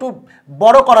গুণটা একটু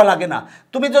বড় করা লাগে না।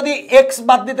 তুমি যদি x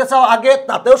বাদ দিতে চাও আগে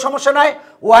তাতেও সমস্যা নাই,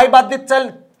 y বাদ দিতে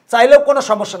চাইলেও কোনো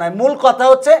সমস্যা নাই। মূল কথা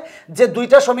হচ্ছে যে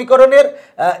দুইটা সমীকরণের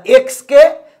x কে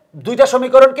দুইটা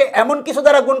সমীকরণকে এমন কিছু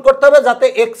দ্বারা গুণ করতে হবে যাতে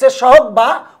x এর সহগ বা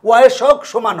y এর সহগ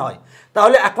সমান হয়।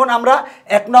 তাহলে এখন আমরা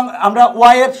আমরা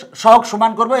y এর সহগ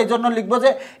সমান করব, এই জন্য লিখব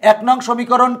যে 1 নং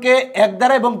সমীকরণকে 1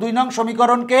 দ্বারা এবং 2 নং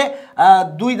সমীকরণকে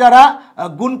 2 দ্বারা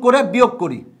গুণ করে বিয়োগ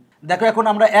করি। দেখো এখন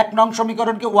আমরা 1 নং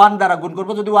সমীকরণকে 1 দ্বারা গুণ করব,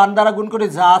 যদি 1 দ্বারা গুণ করি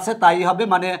যা আছে তাই হবে,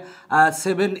 মানে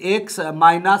 7x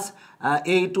minus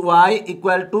 8y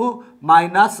equal to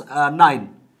minus 9,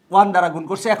 1 দ্বারা গুণ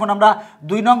করছি। এখন আমরা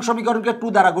 2 নং সমীকরণকে 2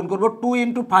 দ্বারা গুণ করব, 2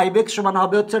 ইন্টু 5x সমান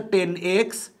হবে হচ্ছে 10x,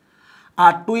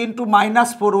 আর 2 ইন্টু মাইনাস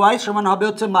 4y সমান হবে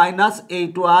হচ্ছে minus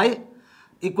 8y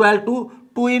equal to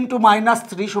 2 into minus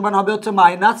 3 সমান হবে হচ্ছে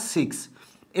মাইনাস 6।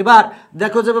 এবার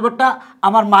দেখো যে ব্যাপারটা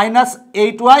আমার মাইনাস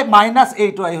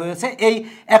 8y হয়েছে। এই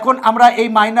এখন আমরা এই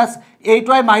minus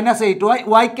 8y minus 8y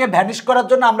ওয়াইকে vanish করার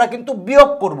জন্য আমরা কিন্তু বিয়োগ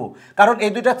করব, কারণ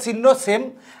এই দুইটা চিহ্ন সেম,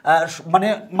 মানে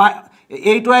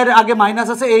 8y এর আগে মাইনাস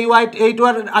আছে, এই 8y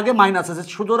এর আগে মাইনাস আছে,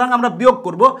 সুতরাং আমরা বিয়োগ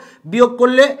করব। বিয়োগ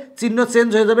করলে চিহ্ন চেঞ্জ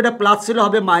হয়ে যাবে, এটা প্লাস ছিল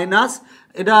হবে মাইনাস,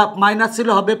 এটা মাইনাস ছিল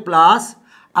হবে প্লাস,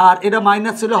 আর এটা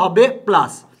মাইনাস ছিল হবে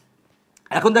প্লাস।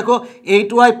 এখন দেখো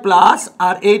 8y প্লাস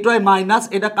আর 8y মাইনাস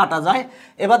এটা কাটা যায়।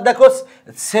 এবার দেখো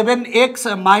 7x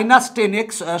মাইনাস 10x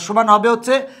সমান হবে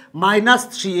হচ্ছে minus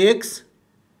 3x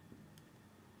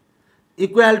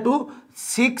equal to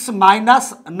 6 minus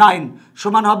 9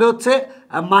 সমান হবে হচ্ছে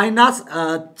মাইনাস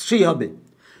 3 হবে।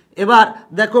 এবার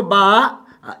দেখো বা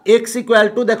x ইকুয়াল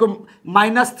টু, দেখো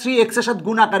মাইনাস 3 x এর সাথে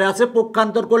গুণ আকারে আছে,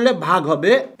 পক্ষান্তর করলে ভাগ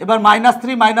হবে। এবার মাইনাস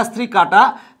 3 কাটা,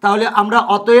 তাহলে আমরা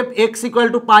অতএব x ইকুয়াল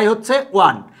টু পাই হচ্ছে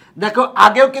 1। দেখো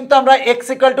আগেও কিন্তু আমরা x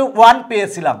ইকুয়াল টু 1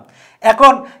 পেয়েছিলাম,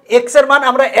 এখন x এর মান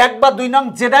আমরা 1 বা 2 নং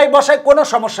যেটাই বসাই কোনো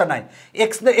সমস্যা নাই।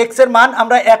 x এর মান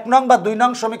আমরা 1 নং বা 2 নং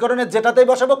সমীকরণে যেটাতেই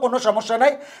বসাবো কোনো সমস্যা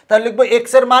নাই। তাহলে লিখবো x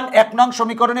এর মান 1 নং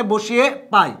সমীকরণে বসিয়ে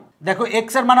পাই। দেখো x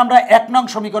এর মান আমরা 1 নং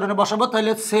সমীকরণে বসাবো,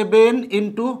 তাহলে 7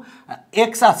 ইন্টু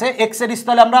x আছে, x এর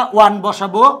স্থলে আমরা 1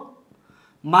 বসাবো,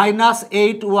 minus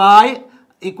 8y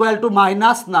equal to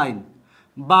minus 9,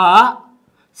 বা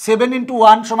 7 ইন্টু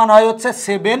 1 সমান হয় হচ্ছে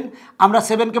 7, আমরা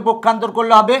 7কে পক্ষান্তর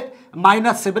করলে হবে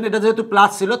মাইনাস 7, এটা যেহেতু প্লাস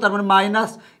ছিল তার মানে মাইনাস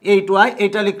 8y,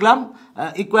 এটা লিখলাম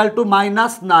ইকুয়াল টু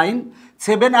মাইনাস 9।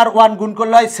 7 আর 1 গুণ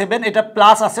করলে হয় 7, এটা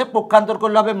প্লাস আছে, পক্ষান্তর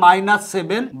করলে হবে মাইনাস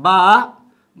 7, বা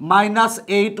minus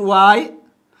 8y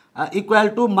equal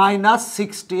to minus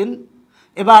 16।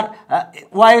 এবার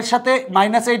y এর সাথে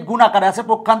মাইনাস 8 গুণ আকারে আছে,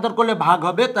 পক্ষান্তর করলে ভাগ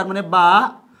হবে, তার মানে বা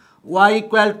y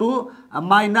ইকুয়াল টু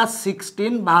মাইনাস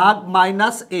 16 ভাগ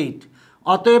মাইনাস 8।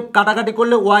 অতএব কাটাকাটি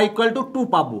করলে y ইকুয়াল টু 2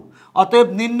 পাবো। অতএব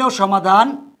নির্ণয় সমাধান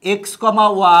x,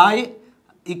 y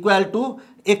equal to,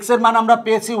 x এর মান আমরা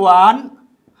পেয়েছি 1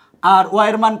 আর y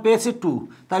এর মান পেয়েছি 2,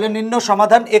 তাহলে নির্ণয়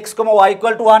সমাধান x, y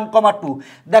ইকুয়াল টু 1, 2।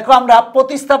 দেখো আমরা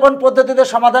প্রতিস্থাপন পদ্ধতিতে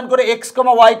সমাধান করে x,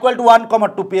 y ইকুয়াল টু 1,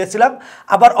 2 পেয়েছিলাম,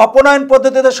 আবার অপনয়ন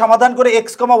পদ্ধতিতে সমাধান করে x,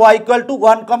 y ইকুয়াল টু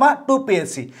 1, 2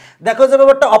 পেয়েছি। দেখো যে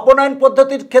ব্যাপারটা অপনয়ন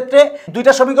পদ্ধতির ক্ষেত্রে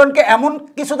দুইটা সমীকরণকে এমন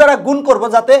কিছু দ্বারা গুণ করব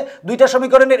যাতে দুইটা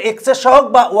সমীকরণের x এর সহগ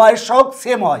বা y এর সহগ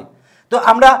সেম হয়। তো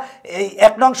আমরা এই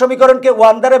 1 নং সমীকরণকে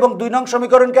 1 দ্বারা এবং 2 নং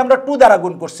সমীকরণকে আমরা 2 দ্বারা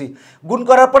গুণ করছি, গুণ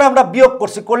করার পরে আমরা বিয়োগ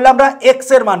করছি, করলে আমরা x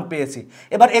এর মান পেয়েছি।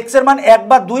 এবার x এর মান 1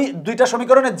 বা 2 দুইটা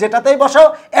সমীকরণে যেটাতেই বসাও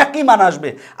একই মান আসবে।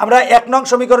 আমরা 1 নং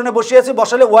সমীকরণে বসিয়েছি,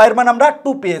 বসালে y এর মান আমরা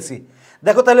 2 পেয়েছি।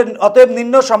 দেখো তাহলে অতএব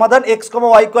নির্ণয় সমাধান x,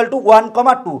 y ইকুয়াল টু 1,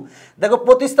 2। দেখো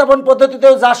প্রতিস্থাপন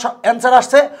পদ্ধতিতেও যা অ্যান্সার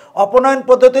আসছে অপনয়ন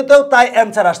পদ্ধতিতেও তাই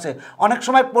অ্যান্সার আসছে। অনেক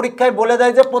সময় পরীক্ষায় বলে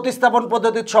দেয় যে প্রতিস্থাপন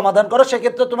পদ্ধতির সমাধান করো,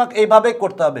 সেক্ষেত্রে তোমাকে এইভাবেই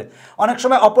করতে হবে। অনেক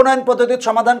সময় অপনয়ন পদ্ধতির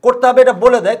সমাধান করতে হবে এটা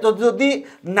বলে দেয়, তো যদি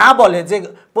না বলে যে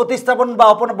প্রতিস্থাপন বা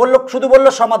বললো, শুধু বললো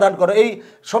সমাধান করো, এই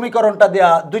সমীকরণটা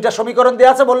দেওয়া, দুইটা সমীকরণ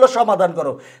দেওয়া আছে, বললো সমাধান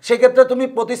করো, সেক্ষেত্রে তুমি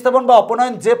প্রতিস্থাপন বা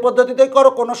অপনয়ন যে পদ্ধতিতেই করো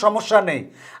কোনো সমস্যা নেই।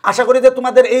 আশা করি যে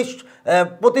তোমাদের এই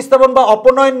প্রতিস্থাপন বা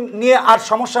অপনয়ন নিয়ে আর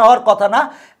সমস্যা হওয়ার কথা না।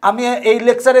 আমি এই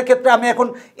লেকচারের ক্ষেত্রে আমি এখন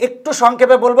একটু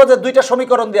সংক্ষেপে বলবো যে দুইটা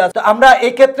সমীকরণ দেওয়া আছে, আমরা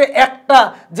এই ক্ষেত্রে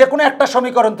যে কোনো একটা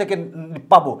সমীকরণ থেকে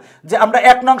পাবো, যে আমরা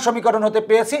 1 নং সমীকরণ হতে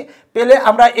পেলে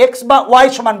আমরা x বা y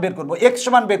সমান বের করব। x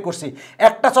সমান বের করছি,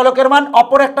 একটা চলকের মান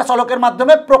অপর একটা চলকের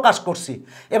মাধ্যমে প্রকাশ করছি।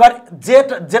 এবার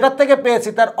যেটার থেকে পেয়েছি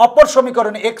তার অপর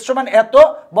সমীকরণে x সমান এত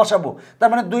বসাবো, তার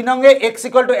মানে 2 নঙ্গে x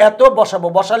ইকুয়াল টু এত বসাবো,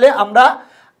 বসালে আমরা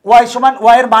y সমান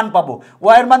y এর মান পাবো।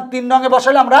 y এর মান 3 নঙ্গে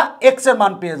বসালে আমরা x এর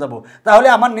মান পেয়ে যাব, তাহলে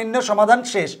আমার নির্ণয় সমাধান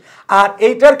শেষ। আর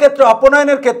এইটার ক্ষেত্রে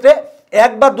অপনয়নের ক্ষেত্রে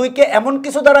 1 বা 2কে এমন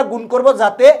কিছু দ্বারা গুণ করব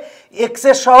যাতে x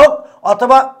এর সহগ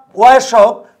অথবা y এর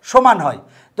সহগ সমান হয়।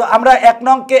 তো আমরা 1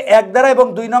 নংকে 1 দ্বারা এবং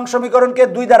 2 নং সমীকরণকে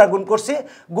 2 দ্বারা গুণ করছি,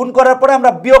 গুণ করার পরে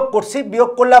আমরা বিয়োগ করছি,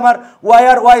 বিয়োগ করলে আমার y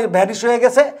আর y ভ্যানিশ হয়ে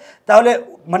গেছে, তাহলে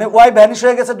মানে y ভ্যানিশ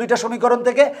হয়ে গেছে দুইটা সমীকরণ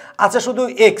থেকে, আছে শুধু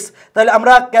x। তাহলে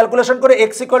আমরা ক্যালকুলেশন করে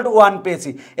x = 1 পেয়েছি।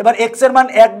 এবার x এর মান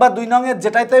 1 বা 2 নং এর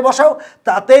যেটাইতেই বসাও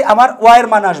তাতেই আমার y এর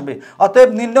মান আসবে। অতএব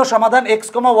নির্ণয় সমাধান x,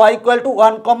 y =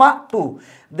 1, 2।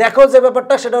 দেখো যে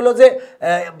ব্যাপারটা সেটা হলো যে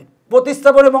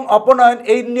প্রতিস্থাপন এবং অপনয়ন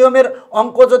এই নিয়মের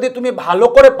অঙ্ক যদি তুমি ভালো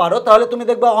করে পারো তাহলে তুমি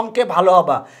দেখবা অঙ্কে ভালো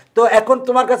হবা। তো এখন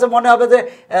তোমার কাছে মনে হবে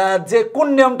যে কোন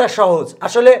নিয়মটা সহজ,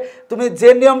 আসলে তুমি যে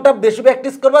নিয়মটা বেশি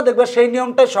প্র্যাকটিস করবা দেখবা সেই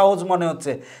নিয়মটাই সহজ মনে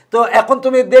হচ্ছে। তো এখন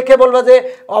তুমি দেখে বলবা যে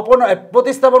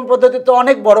প্রতিস্থাপন পদ্ধতি তো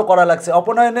অনেক বড় করা লাগছে,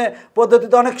 অপনয়নে পদ্ধতি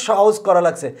তো অনেক সহজ করা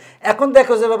লাগছে। এখন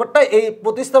দেখো যে ব্যাপারটা এই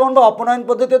প্রতিস্থাপন বা অপনয়ন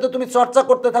পদ্ধতিতে তুমি চর্চা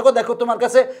করতে থাকো, দেখো তোমার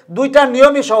কাছে দুইটা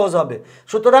নিয়মই সহজ হবে।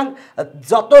 সুতরাং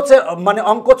যত মানে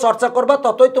অঙ্ক চর্চা করবা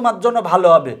ততই তোমার জন্য ভালো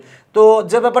হবে। তো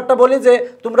যে ব্যাপারটা বলি যে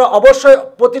তোমরা অবশ্যই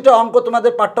প্রতিটা অঙ্ক,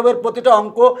 তোমাদের পাঠ্যবইয়ের প্রতিটা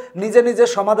অঙ্ক নিজে নিজে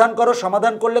সমাধান করো,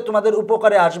 সমাধান করলে তোমাদের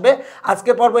উপকারে আসবে।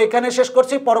 আজকের পর্ব এখানে শেষ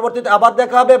করছি, পরবর্তীতে আবার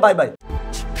দেখা হবে। Bye bye.